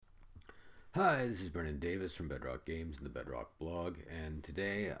Hi, this is Brennan Davis from Bedrock Games and the Bedrock blog, and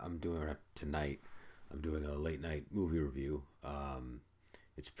I'm doing a late night movie review.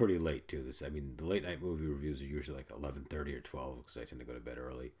 It's pretty late too. The late night movie reviews are usually like 11:30 or 12 because I tend to go to bed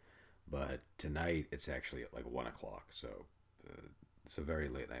early. But tonight it's actually at like 1 o'clock, so it's a very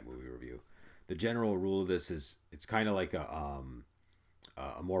late night movie review. The general rule of this is it's kind of like a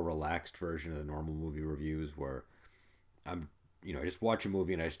more relaxed version of the normal movie reviews where I'm I just watch a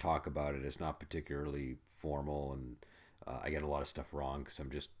movie and I just talk about it. It's not particularly formal, and I get a lot of stuff wrong because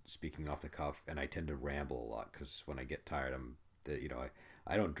I'm just speaking off the cuff, and I tend to ramble a lot because when I get tired,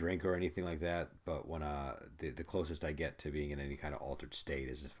 I don't drink or anything like that. But when the closest I get to being in any kind of altered state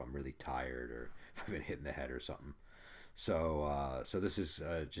is if I'm really tired or if I've been hit in the head or something. So this is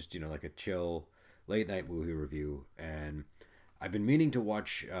just like a chill late night movie review, and I've been meaning to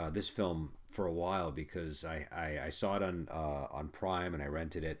watch this film for a while because I saw it on Prime and I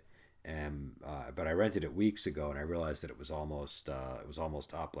rented it, and but I rented it weeks ago and I realized that it was almost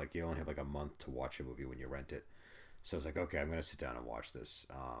up. Like you only have like a month to watch a movie when you rent it. So I was like, okay, I'm gonna sit down and watch this.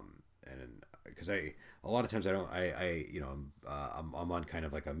 And because I a lot of times I don't I I'm on kind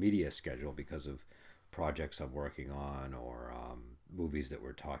of like a media schedule because of projects I'm working on or movies that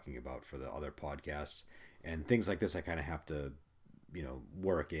we're talking about for the other podcasts and things like this. I kind of have to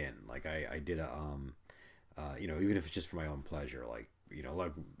work in. Like I did even if it's just for my own pleasure, and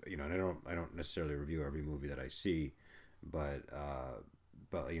I don't necessarily review every movie that I see, but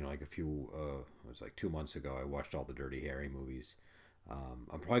like it was like 2 months ago I watched all the Dirty Harry movies.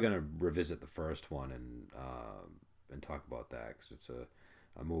 I'm probably gonna revisit the first one and talk about that because it's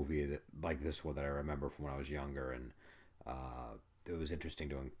a movie that like this one that I remember from when I was younger, and it was interesting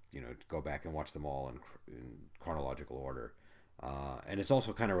to go back and watch them all in chronological order. And it's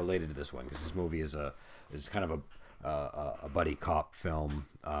also kind of related to this one because this movie is kind of a buddy cop film,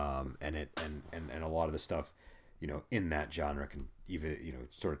 and a lot of the stuff in that genre can even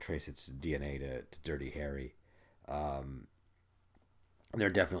sort of trace its DNA to Dirty Harry. Um, there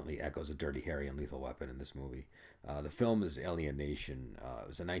are definitely echoes of Dirty Harry and Lethal Weapon in this movie. The film is Alien Nation. It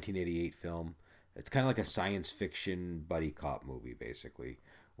was a 1988 film. It's kind of like a science fiction buddy cop movie, basically,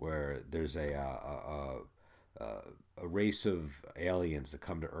 where there's a race of aliens that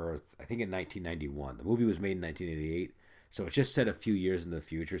come to Earth. I think in 1991. The movie was made in 1988, so it's just set a few years in the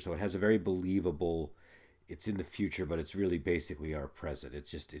future. So it has a very believable. It's in the future, but it's really basically our present.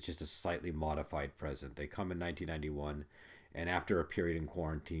 It's just a slightly modified present. They come in 1991, and after a period in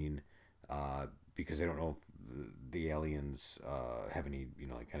quarantine, because they don't know if the aliens have any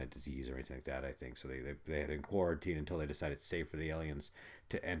like kind of disease or anything like that. I think so. They had in quarantine until they decide it's safe for the aliens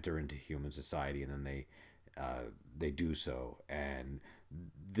to enter into human society, and then they do so. And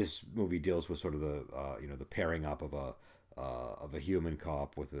this movie deals with sort of the pairing up of a human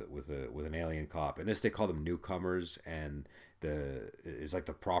cop with an alien cop. And this they call them newcomers, and the is like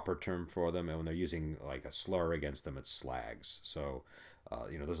the proper term for them. And when they're using like a slur against them, it's slags. So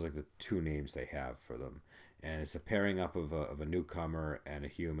those are like the two names they have for them. And it's the pairing up of a newcomer and a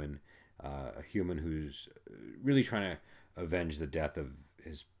human who's really trying to avenge the death of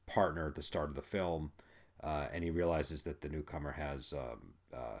his partner at the start of the film, and he realizes that the newcomer has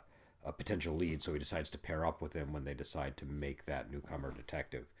a potential lead, so he decides to pair up with him when they decide to make that newcomer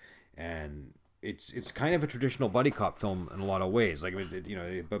detective. And it's kind of a traditional buddy cop film in a lot of ways. Like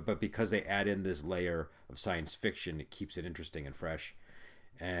but because they add in this layer of science fiction, it keeps it interesting and fresh,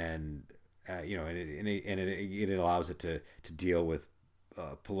 and it allows it to deal with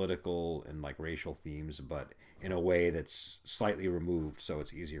political and like racial themes, but in a way that's slightly removed, so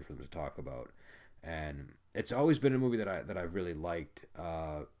it's easier for them to talk about. And it's always been a movie that I've really liked,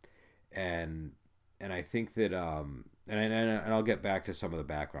 and I think that and I'll get back to some of the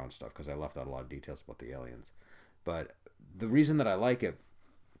background stuff because I left out a lot of details about the aliens, but the reason that I like it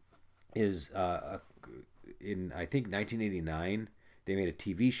is in I think 1989 they made a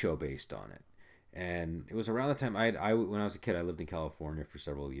TV show based on it, and it was around the time I when I was a kid I lived in California for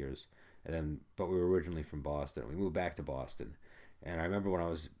several years, and then but we were originally from Boston. We moved back to Boston, and I remember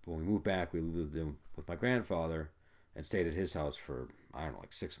when we moved back, we lived with my grandfather and stayed at his house for I don't know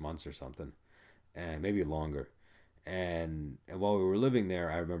like 6 months or something, and maybe longer. And while we were living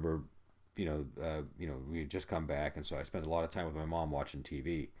there, I remember, we had just come back, and so I spent a lot of time with my mom watching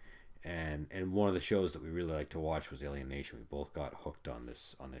TV. And one of the shows that we really liked to watch was Alien Nation. We both got hooked on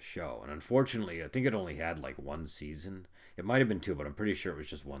this show, and unfortunately, I think it only had like one season. It might have been two, but I'm pretty sure it was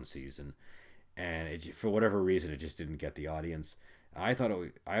just one season. And for whatever reason, it just didn't get the audience. I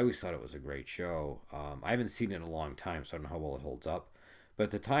always thought it was a great show. I haven't seen it in a long time, so I don't know how well it holds up. But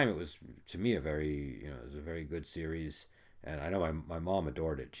at the time, it was to me a very it was a very good series. and I know my mom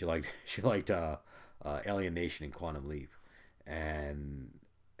adored it. She liked Alien Nation and Quantum Leap, and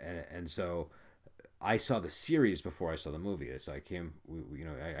and so I saw the series before I saw the movie. So I came, you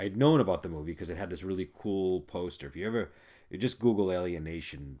know, I'd known about the movie because it had this really cool poster. If you ever, you just Google Alien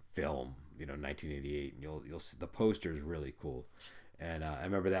Nation film, you know, 1988, and you'll see the poster is really cool. And I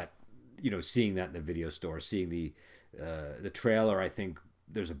remember that, you know, seeing that in the video store, seeing the trailer. I think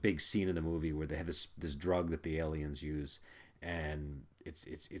there's a big scene in the movie where they have this drug that the aliens use, and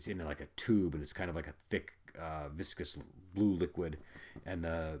it's in like a tube, and it's kind of like a thick, viscous blue liquid, and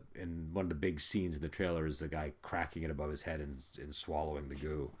one of the big scenes in the trailer is the guy cracking it above his head and swallowing the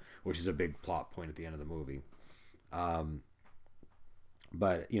goo, which is a big plot point at the end of the movie.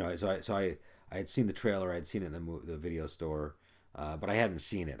 But you know, I had seen the trailer, I had seen it in the video store, but I hadn't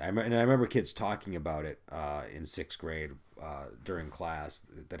seen it. And I remember kids talking about it in sixth grade during class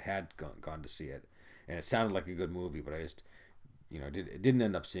that had gone to see it, and it sounded like a good movie, but I just, you know, didn't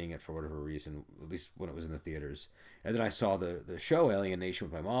end up seeing it for whatever reason, at least when it was in the theaters. And then I saw the show Alien Nation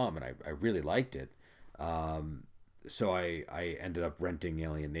with my mom, and I really liked it. So I ended up renting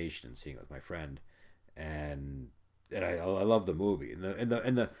Alien Nation and seeing it with my friend, and I love the movie. And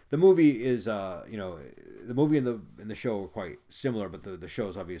the movie is, you know, the movie and the show are quite similar, but the show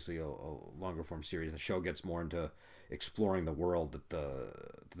is obviously a longer form series. The show gets more into exploring the world that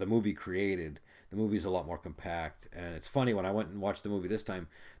the movie created. The movie is a lot more compact, and it's funny, when I went and watched the movie this time,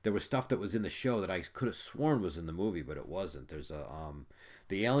 there was stuff that was in the show that I could have sworn was in the movie, but it wasn't. There's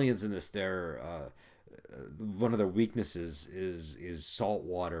the aliens in this. They're one of their weaknesses is salt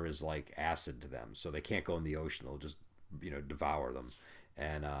water is like acid to them, so they can't go in the ocean. They'll just, you know, devour them.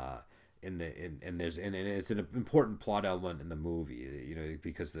 And there's and it's an important plot element in the movie, you know,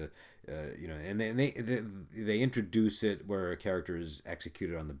 because you know, and they introduce it where a character is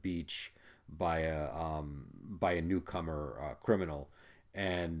executed on the beach by a newcomer criminal.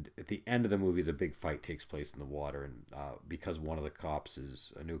 And at the end of the movie, the big fight takes place in the water, and because one of the cops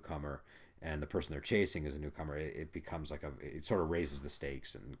is a newcomer and the person they're chasing is a newcomer, it becomes like it sort of raises the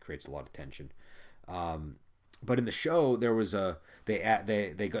stakes and creates a lot of tension. But in the show, there was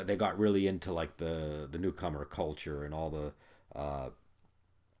they got really into like the newcomer culture and all the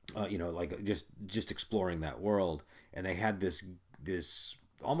you know, like just exploring that world. And they had this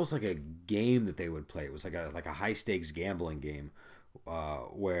almost like a game that they would play. It was like a high stakes gambling game,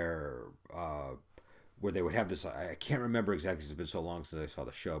 where they would have this. I can't remember exactly. It's been so long since I saw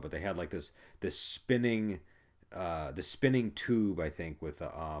the show, but they had like this spinning tube, I think, with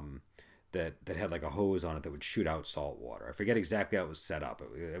that had like a hose on it that would shoot out salt water. I forget exactly how it was set up. I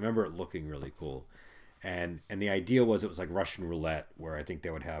remember it looking really cool. And the idea was it was like Russian roulette, where I think they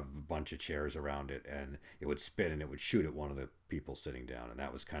would have a bunch of chairs around it, and it would spin and it would shoot at one of the people sitting down, and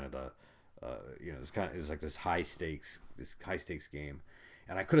that was kind of the you know, it was like this high stakes game.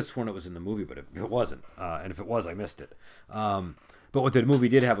 And I could have sworn it was in the movie, but it wasn't. And if it was, I missed it. But what the movie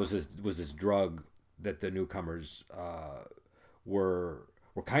did have was this drug that the newcomers were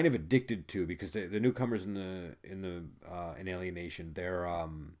kind of addicted to, because the newcomers in Alien Nation, their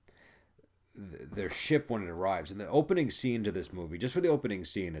ship, when it arrives, and the opening scene to this movie, just for the opening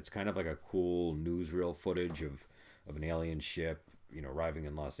scene, it's kind of like a cool newsreel footage of an alien ship, you know, arriving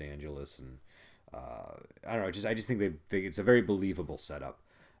in Los Angeles. And I don't know, I just think it's a very believable setup.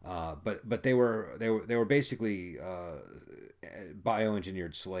 But they were basically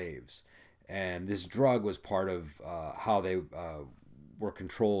bioengineered slaves, and this drug was part of how they were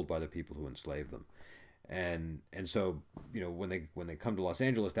controlled by the people who enslaved them. And so, you know, when they come to Los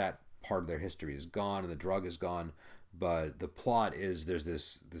Angeles, that part of their history is gone and the drug is gone. But the plot is there's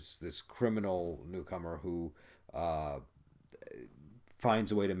this criminal newcomer who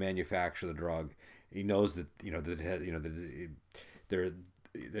finds a way to manufacture the drug. He knows that, you know, that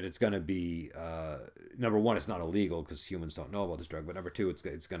it's going to be number one, it's not illegal because humans don't know about this drug, but number two,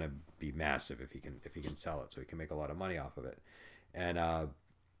 it's going to be massive if he can sell it, so he can make a lot of money off of it. And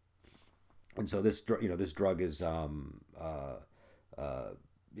so this drug is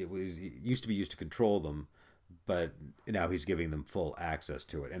it used to be used to control them, but now he's giving them full access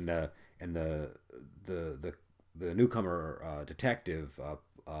to it. And the newcomer detective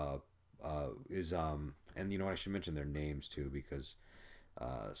is and you know what, I should mention their names too, because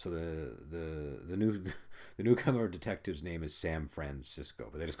so the newcomer detective's name is Sam Francisco,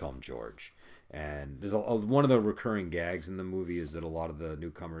 but they just call him George. And there's one of the recurring gags in the movie is that a lot of the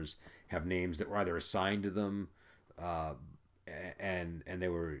newcomers have names that were either assigned to them, and they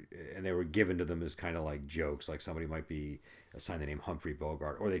were given to them as kind of like jokes. Like somebody might be assigned the name Humphrey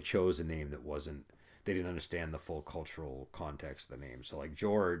Bogart, or they chose a name that wasn't. They didn't understand the full cultural context of the name. So like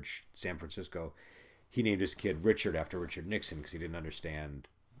George, San Francisco, he named his kid Richard after Richard Nixon because he didn't understand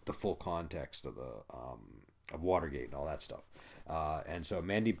the full context of the of Watergate and all that stuff. And so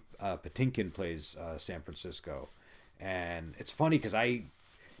Mandy Patinkin plays San Francisco, and it's funny because I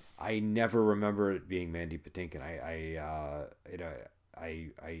never remember it being Mandy Patinkin. I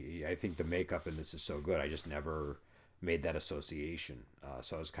think the makeup in this is so good. I just never made that association.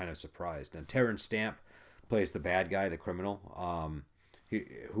 So I was kind of surprised. And Terrence Stamp plays the bad guy, the criminal.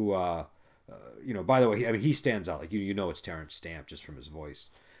 By the way, he stands out. Like you know, it's Terrence Stamp just from his voice.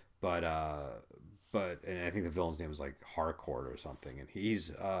 But and I think the villain's name is like Harcourt or something. And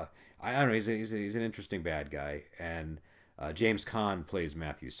he's I don't know. He's an interesting bad guy. And James Caan plays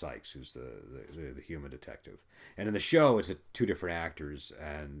Matthew Sykes, who's the human detective. And in the show, it's two different actors,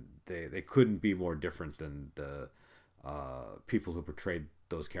 and they couldn't be more different than the people who portrayed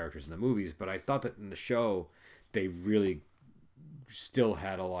those characters in the movies. But I thought that in the show, they really still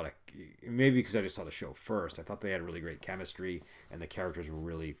had a lot of, maybe because I just saw the show first, I thought they had really great chemistry, and the characters were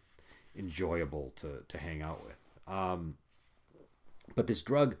really enjoyable to hang out with. But this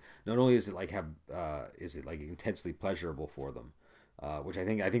drug, not only is it like intensely pleasurable for them, which I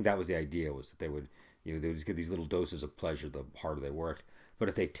think that was the idea, was that they would just get these little doses of pleasure the harder they worked. But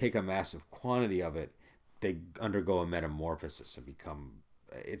if they take a massive quantity of it, they undergo a metamorphosis and become.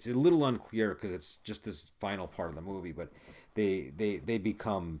 It's a little unclear because it's just this final part of the movie, but they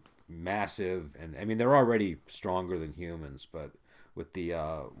become massive, and I mean they're already stronger than humans, but with the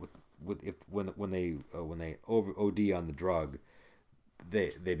when they OD on the drug,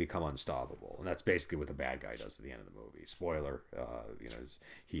 they become unstoppable, and that's basically what the bad guy does at the end of the movie. Spoiler,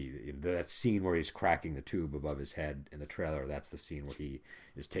 that scene where he's cracking the tube above his head in the trailer. That's the scene where he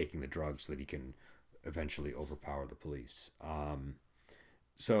is taking the drugs so that he can eventually overpower the police.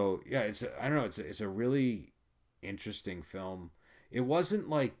 So yeah, I don't know. It's a really interesting film. It wasn't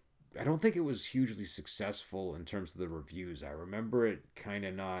like, I don't think it was hugely successful in terms of the reviews. I remember it kind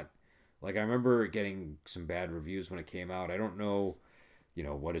of not, like, I remember getting some bad reviews when it came out. I don't know,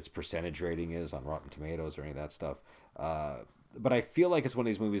 what its percentage rating is on Rotten Tomatoes or any of that stuff. But I feel like it's one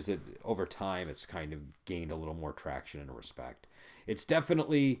of these movies that over time it's kind of gained a little more traction and respect. It's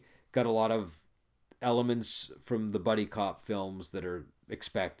definitely got a lot of elements from the buddy cop films that are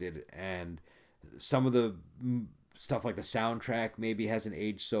expected, and some of the stuff like the soundtrack maybe hasn't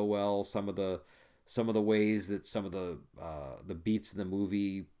aged so well. Some of the ways that some of the beats in the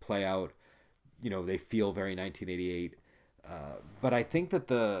movie play out, they feel very 1988. But I think that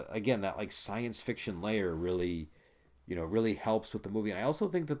that like science fiction layer really helps with the movie. And I also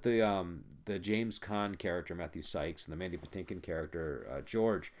think that the James Caan character Matthew Sykes and the Mandy Patinkin character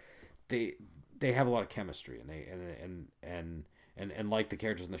George, they have a lot of chemistry, and and like the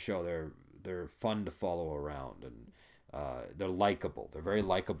characters in the show, they're fun to follow around, and they're likable. They're very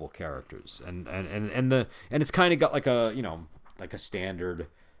likable characters, and it's kind of got like a standard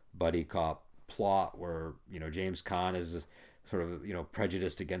buddy cop plot where James Caan is sort of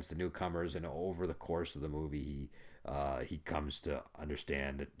prejudiced against the newcomers, and over the course of the movie he comes to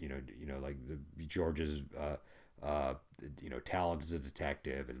understand that like George's talent as a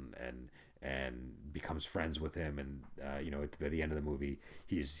detective, and becomes friends with him, and by the end of the movie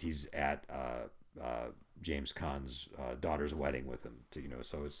he's at James Caan's daughter's wedding with him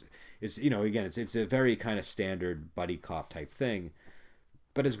so it's again it's a very kind of standard buddy cop type thing,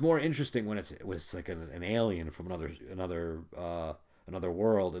 but it's more interesting when it's like an alien from another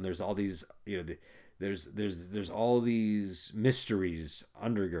world, and there's all these there's all these mysteries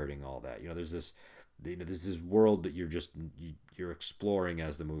undergirding all that. There's this world that you're exploring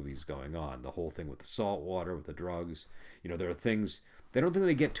as the movie's going on. The whole thing with the salt water, with the drugs. There are things they don't think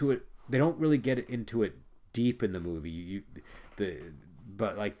they get to it. They don't really get into it deep in the movie.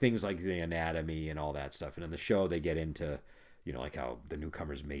 But like things like the anatomy and all that stuff. And in the show, they get into like how the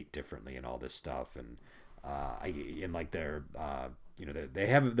newcomers mate differently and all this stuff. And they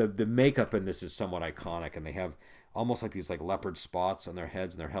have the makeup in this is somewhat iconic, and they have almost like these like leopard spots on their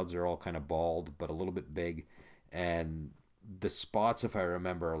heads, and their heads are all kind of bald but a little bit big, and the spots, if I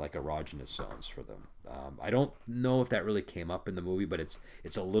remember, are like erogenous zones for them. I don't know if that really came up in the movie, but it's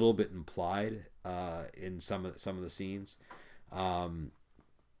a little bit implied in some of the scenes, and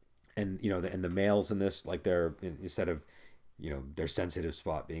the males in this, like they're, instead of their sensitive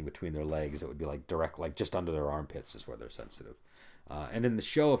spot being between their legs, it would be like direct, like just under their armpits is where they're sensitive. And in the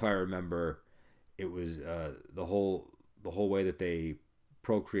show, if I remember, it was the whole way that they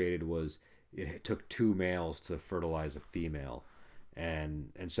procreated was it took two males to fertilize a female,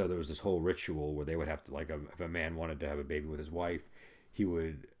 and so there was this whole ritual where they would have to, like, if a man wanted to have a baby with his wife, he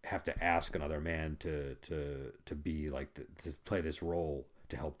would have to ask another man to be like to play this role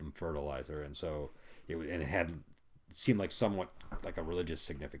to help them fertilize her. And so and it had seemed like somewhat like a religious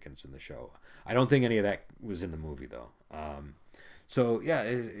significance in the show. I don't think any of that was in the movie though. So yeah,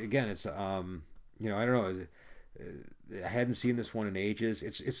 again, it's I don't know. I hadn't seen this one in ages.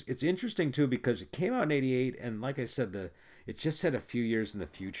 It's interesting too because it came out in '88, and like I said, it just said a few years in the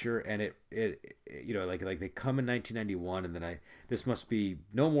future, and it like they come in 1991, and then this must be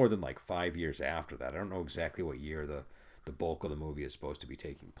no more than like 5 years after that. I don't know exactly what year the bulk of the movie is supposed to be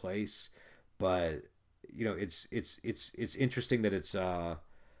taking place, but it's interesting that it's like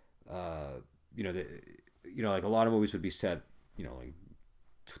a lot of movies would be set like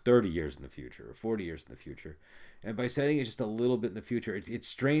 30 years in the future or 40 years in the future, and by setting it just a little bit in the future, it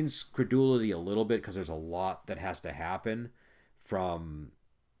strains credulity a little bit because there's a lot that has to happen from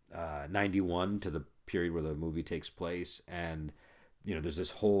 91 to the period where the movie takes place, and there's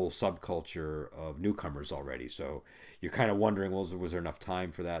this whole subculture of newcomers already, so you're kind of wondering, well, was there enough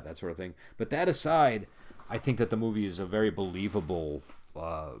time for that sort of thing. But that aside, I think that the movie is a very believable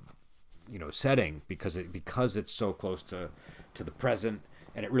setting because it's so close to the present,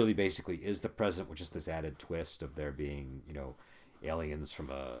 and it really basically is the present, which is this added twist of there being aliens from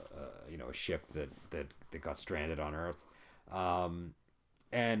a ship that got stranded on Earth, and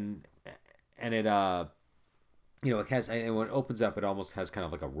it it has, and when it opens up, it almost has kind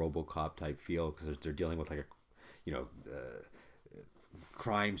of like a RoboCop type feel because they're dealing with like a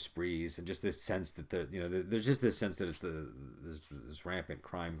crime sprees, and just this sense that there's just this sense that there's this rampant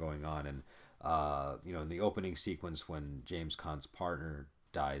crime going on, and in the opening sequence when James Caan's partner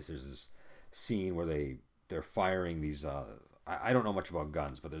dies, there's this scene where they're firing these I don't know much about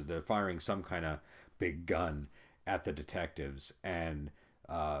guns, but they're firing some kind of big gun at the detectives, and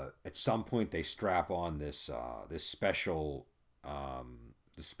at some point they strap on this special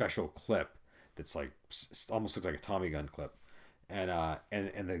clip that's like almost looks like a Tommy gun clip, and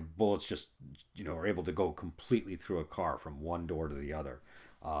the bullets just are able to go completely through a car from one door to the other,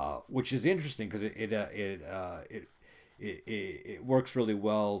 which is interesting because it works really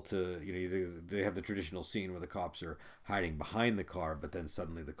well to they have the traditional scene where the cops are hiding behind the car, but then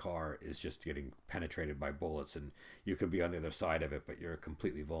suddenly the car is just getting penetrated by bullets, and you could be on the other side of it, but you're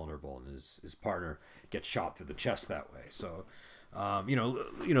completely vulnerable, and his partner gets shot through the chest that way. So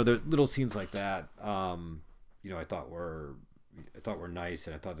the little scenes like that I thought were nice,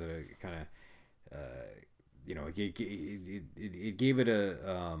 and I thought that it kind of it gave it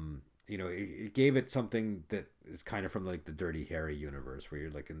it gave it something that is kind of from like the Dirty Harry universe, where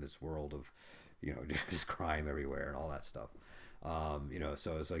you're like in this world of just crime everywhere and all that stuff. So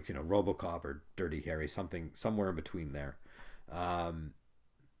it's like RoboCop or Dirty Harry, somewhere in between there. And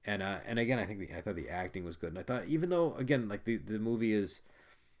again, I thought the acting was good, and I thought, even though again, like the movie it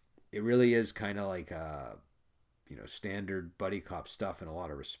really is kind of like standard buddy cop stuff in a lot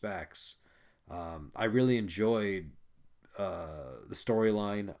of respects. I really enjoyed the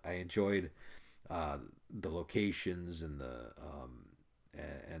storyline. I enjoyed the locations and the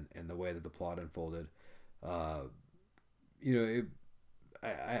way that the plot unfolded. I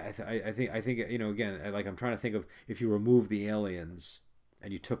think again, I'm trying to think of, if you remove the aliens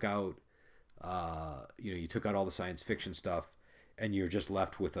and you took out you took out all the science fiction stuff, and you're just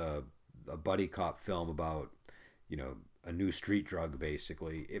left with a buddy cop film about a new street drug,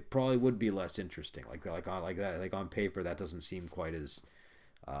 basically, it probably would be less interesting. Like on paper, that doesn't seem quite as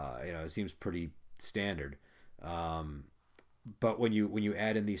it seems pretty standard. But when you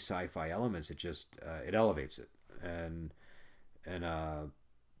add in these sci-fi elements, it just it elevates it. And again,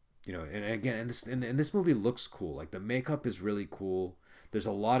 this movie looks cool. Like the makeup is really cool. There's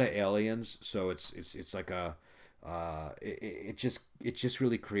a lot of aliens, so it's like it just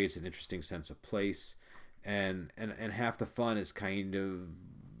really creates an interesting sense of place. And half the fun is kind of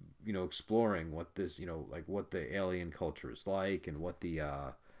exploring what this what the alien culture is like, and what the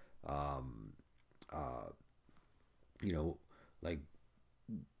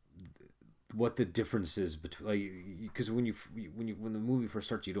what the differences between, because when the movie first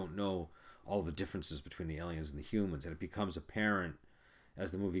starts, you don't know all the differences between the aliens and the humans, and it becomes apparent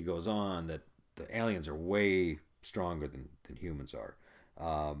as the movie goes on that the aliens are way stronger than humans are,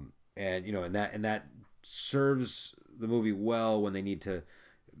 and that serves the movie well when they need to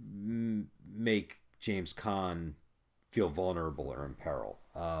make James Caan feel vulnerable or in peril,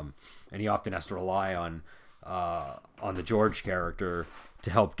 and he often has to rely on the George character to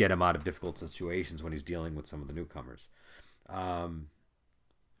help get him out of difficult situations when he's dealing with some of the newcomers.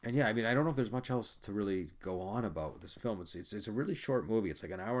 And yeah, I don't know if there's much else to really go on about this film. It's a really short movie. It's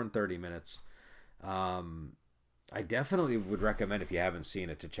like an hour and 30 minutes. I definitely would recommend, if you haven't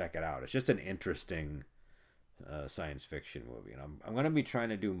seen it, to check it out. It's just an interesting science fiction movie, and I'm gonna be trying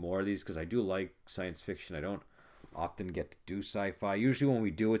to do more of these because I do like science fiction. I don't often get to do sci-fi. Usually when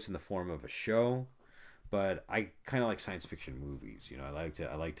we do, it's in the form of a show, but I kind of like science fiction movies. You know, uh,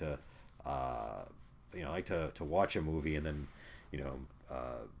 I like to watch a movie and then, you know,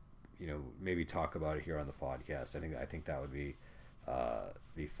 maybe talk about it here on the podcast. I think that would be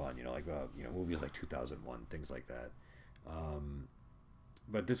fun. You know, like movies like 2001, things like that.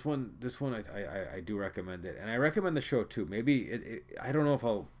 But this one, I do recommend it, and I recommend the show too. Maybe I don't know if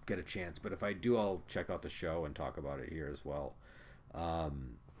I'll get a chance, but if I do, I'll check out the show and talk about it here as well.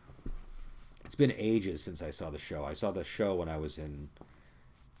 Um, it's been ages since I saw the show. I saw the show when I was in.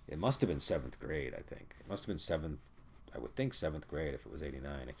 It must have been seventh grade. I think it must have been seventh. I would think seventh grade if it was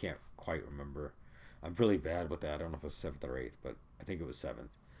 '89. I can't quite remember. I'm really bad with that. I don't know if it was seventh or eighth, but I think it was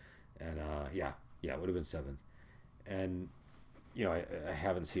seventh. And yeah, it would have been seventh. And I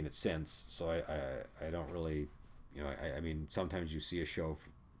haven't seen it since, so I don't really, I mean, sometimes you see a show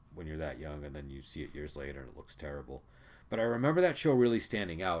when you're that young, and then you see it years later, and it looks terrible. But I remember that show really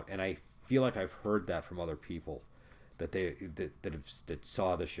standing out, and I feel like I've heard that from other people that that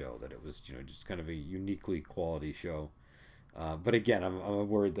saw the show, that it was just kind of a uniquely quality show. But again, I'm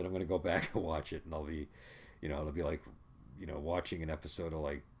worried that I'm going to go back and watch it, and I'll be, it'll be like, watching an episode of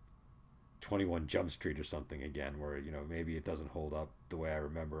like 21 Jump Street or something again, where maybe it doesn't hold up the way I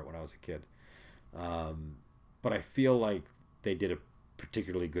remember it when I was a kid. But I feel like they did a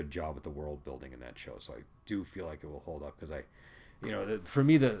particularly good job with the world building in that show, so I do feel like it will hold up, because for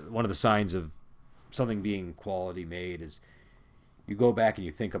me, the one of the signs of something being quality made is you go back and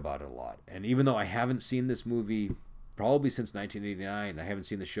you think about it a lot. And even though I haven't seen this movie probably since 1989, I haven't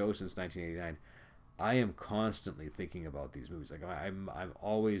seen the show since 1989, I am constantly thinking about these movies. Like I'm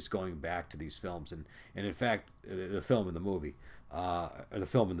always going back to these films, and in fact, the film in the movie, or the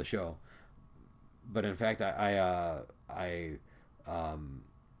film in the show. But in fact, what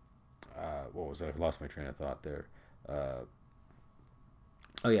was that? I lost my train of thought there.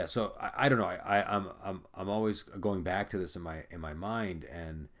 Oh yeah, so I don't know. I'm always going back to this in my mind,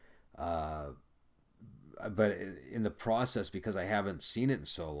 and but in the process, because I haven't seen it in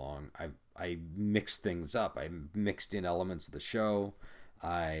so long, I mixed things up. I mixed in elements of the show.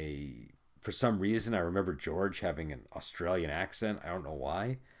 For some reason, I remember George having an Australian accent. I don't know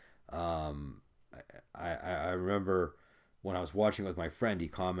why. I remember when I was watching with my friend, he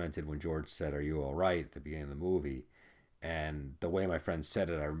commented when George said, "Are you all right?" at the beginning of the movie. And the way my friend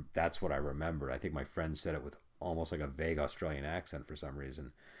said it, that's what I remembered. I think my friend said it with almost like a vague Australian accent for some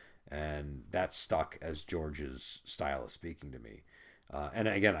reason. And that stuck as George's style of speaking to me. And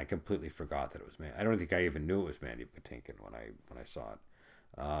again, I completely forgot that it was I don't think I even knew it was Mandy Patinkin when I saw it.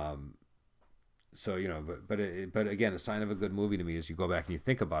 So but again, a sign of a good movie to me is you go back and you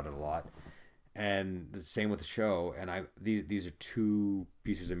think about it a lot. And the same with the show. And these are two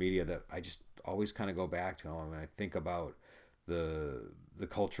pieces of media that I just always kind of go back to when I think about the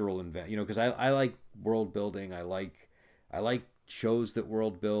cultural event. Because I like world building. I like shows that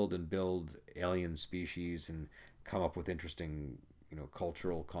world build and build alien species and come up with interesting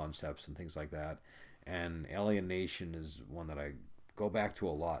cultural concepts and things like that. And Alien Nation is one that I go back to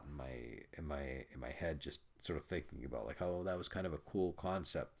a lot in my head, just sort of thinking about like, oh, that was kind of a cool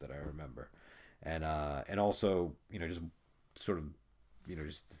concept that I remember. And also just sort of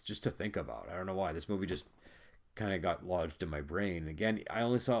just to think about. I don't know why this movie just kind of got lodged in my brain. Again, I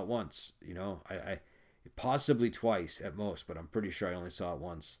only saw it once. I possibly twice at most, but I'm pretty sure I only saw it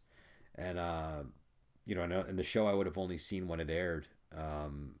once. And I know in the show I would have only seen when it aired.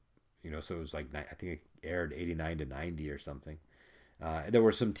 So it was like, I think it aired 89 to 90 or something. There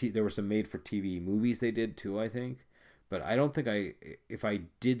were some made for TV movies they did too, I think. But I don't think if I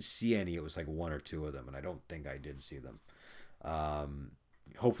did see any, it was like one or two of them, and I don't think I did see them.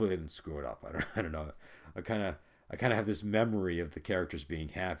 Hopefully they didn't screw it up. I don't know. I kind of have this memory of the characters being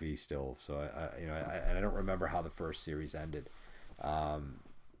happy still, so I don't remember how the first series ended.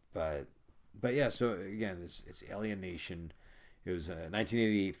 But yeah. So again, it's Alien Nation. It was a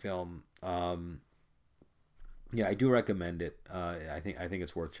 1988 film. Yeah, I do recommend it. I think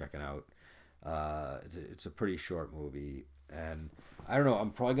it's worth checking out. It's a pretty short movie, and I don't know.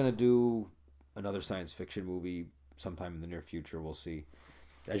 I'm probably gonna do another science fiction movie sometime in the near future. We'll see.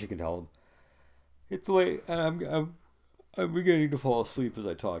 As you can tell, it's late, and I'm beginning to fall asleep as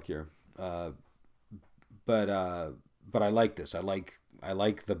I talk here. But I like this. I like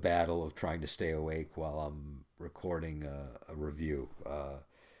the battle of trying to stay awake while I'm recording a review.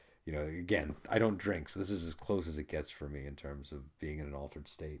 Again, I don't drink, so this is as close as it gets for me in terms of being in an altered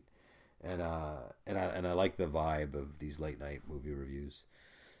state. And I like the vibe of these late night movie reviews.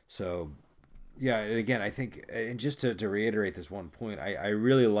 So Yeah, and again, I think, and just to reiterate this one point, I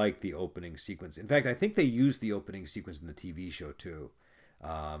really like the opening sequence. In fact, I think they used the opening sequence in the TV show too,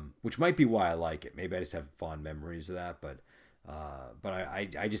 which might be why I like it. Maybe I just have fond memories of that, but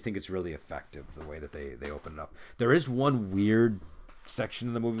I just think it's really effective the way that they open it up. There is one weird section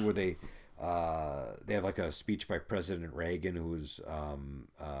in the movie where they have like a speech by President Reagan, who's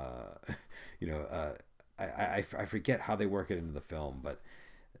you know I forget how they work it into the film, but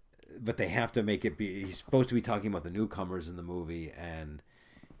they have to make it be. He's supposed to be talking about the newcomers in the movie, and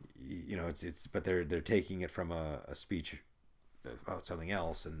it's but they're taking it from a speech about something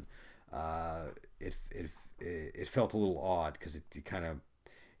else, and it felt a little odd because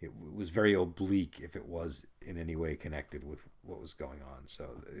it was very oblique if it was in any way connected with what was going on.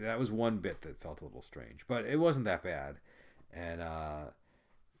 So that was one bit that felt a little strange, but it wasn't that bad, and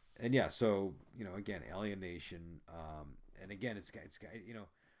yeah. So again, Alienation, and again, it's got